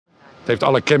heeft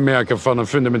alle kenmerken van een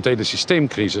fundamentele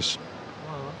systeemcrisis.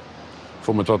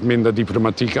 Om het wat minder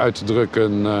diplomatiek uit te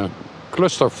drukken, een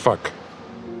clusterfuck.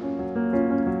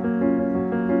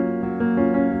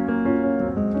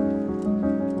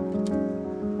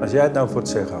 Als jij het nou voor het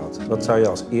zeggen had, wat zou je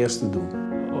als eerste doen?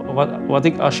 Wat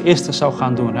ik als eerste zou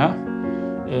gaan doen, hè?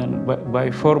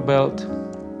 Bijvoorbeeld,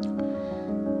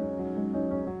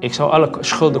 ik zou alle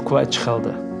schulden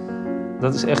kwijtschelden.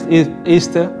 Dat is echt het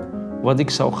eerste wat ik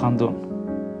zou gaan doen.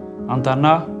 En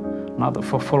daarna naar de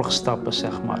vervolgstappen,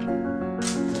 zeg maar.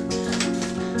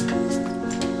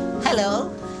 Hallo.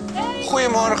 Hey.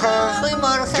 Goedemorgen.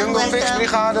 Goedemorgen. Jungle Fix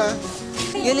Brigade.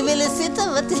 Jullie willen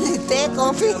zitten? Wat is die thee,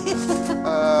 koffie?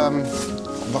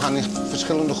 We gaan in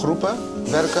verschillende groepen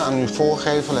werken aan uw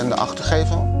voorgevel en de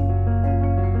achtergevel.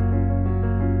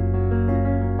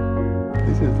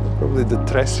 This is probably the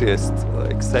trashiest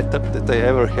setup that I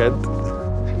ever had.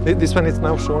 This one is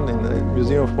now shown in the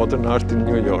Museum of Modern Art in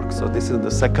New York, so this is the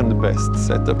second best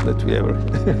setup that we ever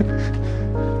had.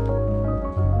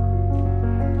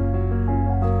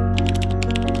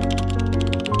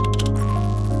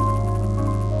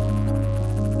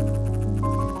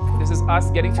 Us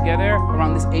getting together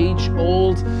around this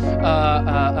age-old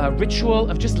ritual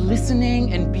of just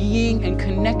listening and being and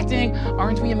connecting.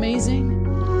 Aren't we amazing?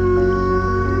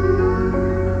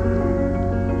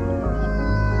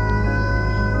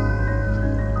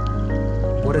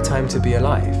 What a time to be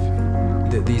alive.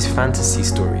 These fantasy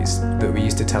stories that we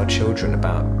used to tell children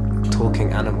about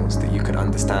talking animals that you could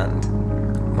understand.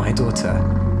 My daughter,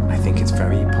 I think it's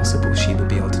very possible she will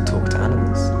be able to talk to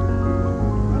animals.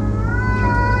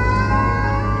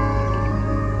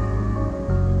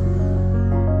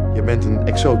 Je bent een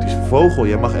exotische vogel.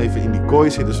 Je mag even in die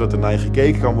kooi zitten zodat er naar je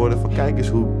gekeken kan worden. Van kijk eens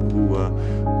hoe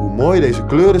mooi deze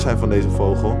kleuren zijn van deze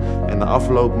vogel. En na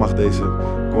afloop mag deze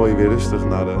kooi weer rustig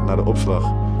naar de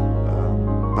opslag.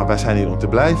 Maar wij zijn hier om te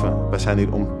blijven. Wij zijn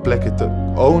hier om plekken te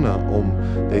ownen. Om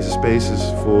deze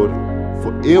spaces voor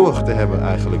eeuwig te hebben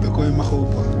eigenlijk. De kooi mag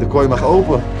open. De kooi mag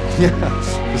open. Ja,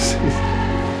 precies.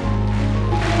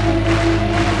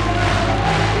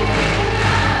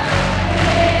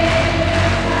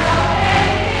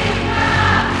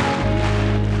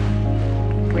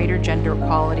 Gender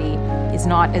equality is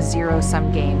not a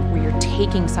zero-sum game where you're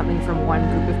taking something from one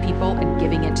group of people and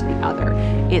giving it to the other.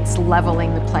 It's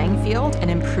leveling the playing field and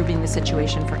improving the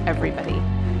situation for everybody.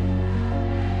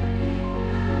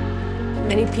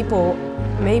 Many people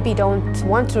maybe don't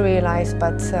want to realize,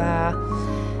 but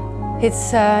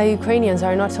Ukrainians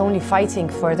are not only fighting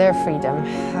for their freedom,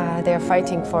 they're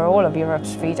fighting for all of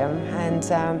Europe's freedom.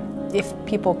 And if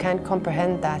people can't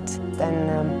comprehend that, then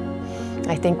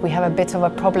I think we have a bit of a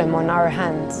problem on our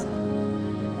hands.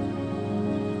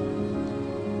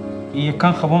 Je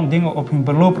kan gewoon dingen op hun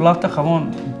beloop laten, gewoon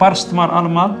barst maar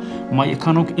allemaal. Maar je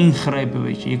kan ook ingrijpen,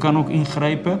 weet je. Je kan ook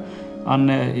ingrijpen en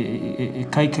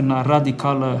kijken naar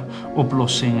radicale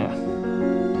oplossingen.